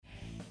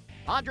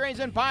Padres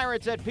and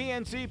Pirates at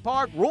PNC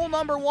Park. Rule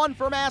number 1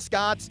 for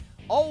mascots: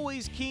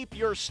 always keep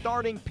your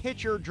starting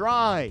pitcher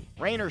dry.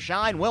 Rain or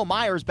shine, Will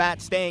Myers'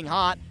 bat staying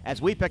hot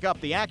as we pick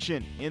up the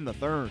action in the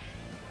third.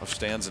 Of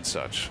stands and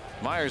such.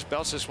 Myers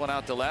belts this one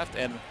out to left,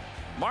 and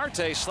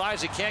Marte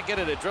slides. He can't get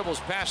it. It dribbles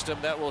past him.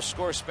 That will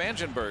score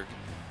Spangenberg,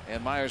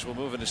 and Myers will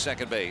move into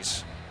second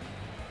base.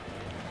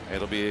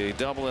 It'll be a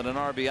double and an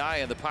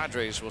RBI, and the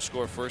Padres will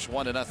score first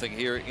 1-0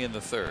 here in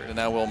the third. And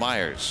now Will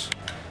Myers.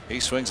 He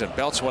swings and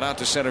belts one out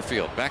to center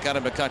field. Back out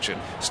of McCutchen.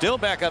 Still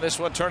back on this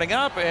one, turning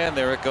up, and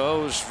there it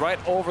goes right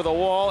over the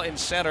wall in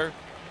center.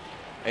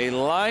 A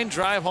line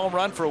drive home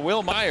run for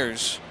Will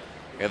Myers.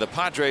 And the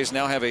Padres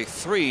now have a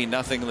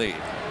 3-0 lead.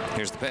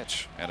 Here's the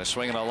pitch. And a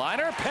swing and a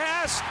liner.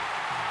 Pass.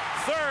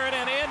 Third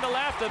and into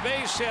left. The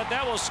base hit.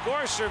 That will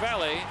score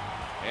Cervelli.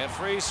 And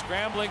Freese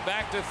scrambling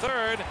back to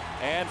third.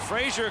 And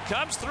Frazier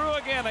comes through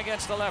again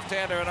against the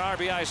left-hander. An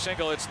RBI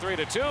single. It's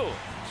 3-2.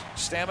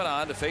 Stammen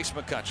on to face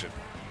McCutchen.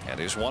 And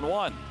here's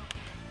 1-1.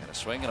 And a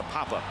swing and a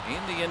pop-up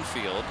in the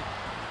infield.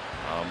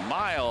 A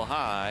mile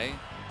high.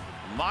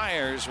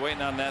 Myers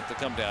waiting on that to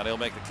come down. He'll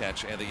make the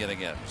catch, and the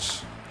inning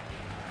ends.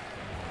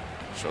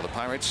 So the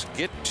Pirates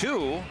get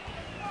 2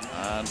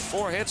 on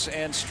 4 hits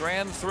and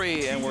strand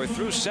 3, and we're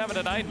through 7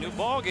 tonight. New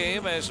ball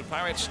game as the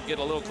Pirates get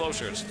a little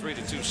closer. It's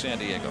 3-2 San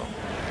Diego.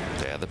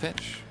 They have the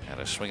pitch, and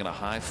a swing and a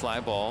high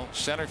fly ball.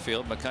 Center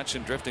field.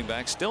 McCutchen drifting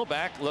back, still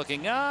back,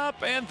 looking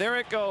up, and there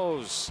it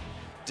goes.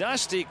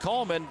 Dusty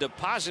Coleman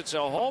deposits a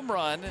home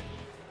run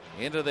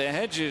into the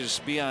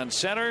hedges beyond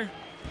center,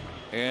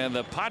 and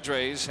the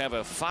Padres have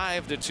a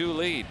 5-2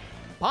 lead.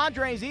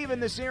 Padres even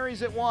the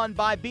series at 1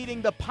 by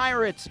beating the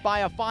Pirates by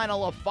a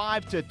final of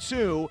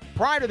 5-2.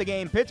 Prior to the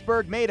game,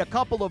 Pittsburgh made a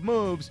couple of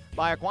moves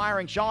by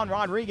acquiring Sean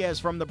Rodriguez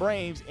from the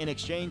Braves in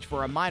exchange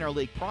for a minor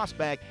league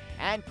prospect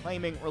and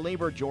claiming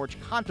reliever George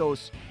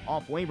Cantos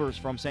off waivers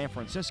from San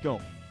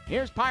Francisco.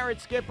 Here's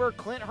Pirates skipper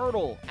Clint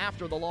Hurdle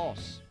after the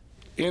loss.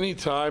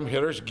 Anytime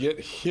hitters get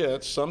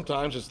hits,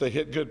 sometimes it's they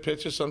hit good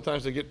pitches,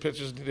 sometimes they get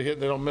pitches to hit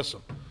and they don't miss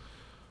them.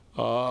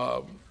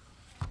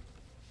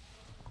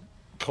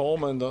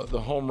 Coleman,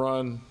 the home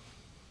run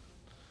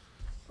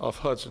off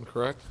Hudson,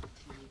 correct?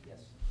 Yes.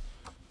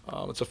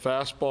 It's a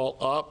fastball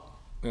up,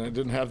 and it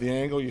didn't have the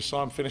angle. You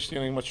saw him finish the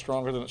inning much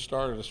stronger than it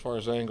started as far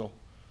as angle.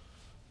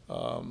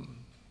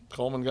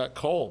 Coleman got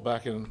Cole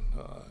back in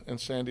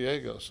San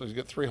Diego, so he's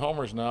got 3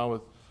 homers now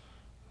with,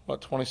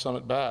 what, 20-some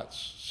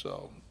at-bats.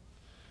 So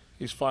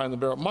he's finding the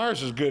barrel.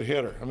 Myers is a good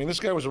hitter. I mean, this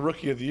guy was a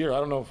rookie of the year. I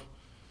don't know if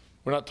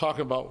we're not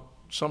talking about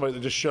somebody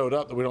that just showed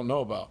up that we don't know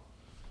about.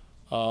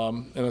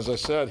 And as I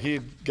said,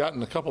 he'd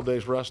gotten a couple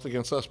days rest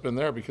against us, been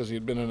there because he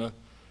had been in a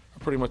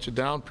pretty much a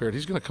down period.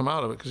 He's going to come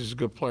out of it because he's a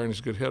good player and he's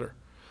a good hitter.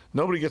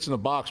 Nobody gets in the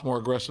box more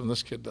aggressive than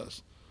this kid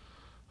does.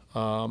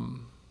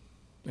 And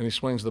he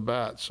swings the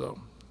bat. So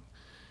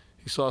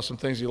he saw some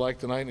things he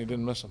liked tonight and he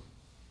didn't miss them.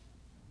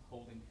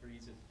 Holding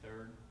Freese at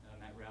third on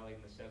that rally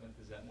in the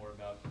 7th, is that more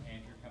about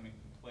Andrew coming to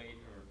the plate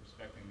or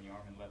respecting the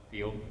arm in left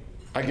field?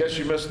 I guess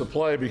you missed the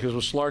play because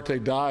with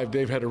Solarte dive,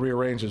 Dave had to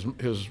rearrange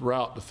his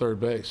route to third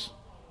base.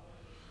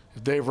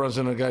 If Dave runs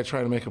into a guy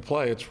trying to make a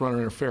play, it's runner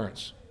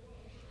interference.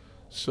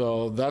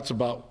 So that's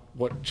about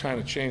what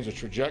trying to change the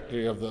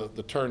trajectory of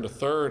the turn to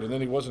third, and then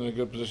he wasn't in a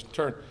good position to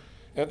turn.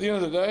 At the end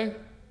of the day,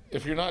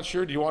 if you're not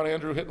sure, do you want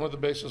Andrew hitting with the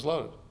bases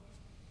loaded?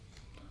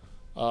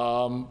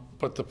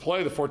 But the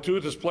play, the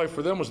fortuitous play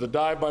for them was the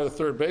dive by the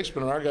third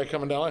baseman, and our guy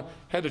coming down line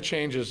had to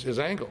change his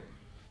angle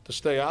to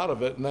stay out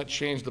of it, and that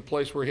changed the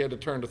place where he had to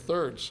turn to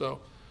third.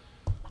 So,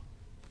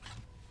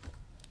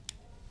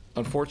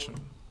 unfortunate.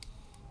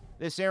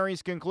 This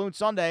series concludes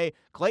Sunday.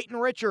 Clayton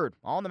Richard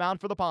on the mound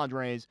for the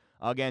Padres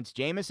against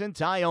Jamison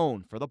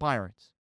Tyone for the Pirates.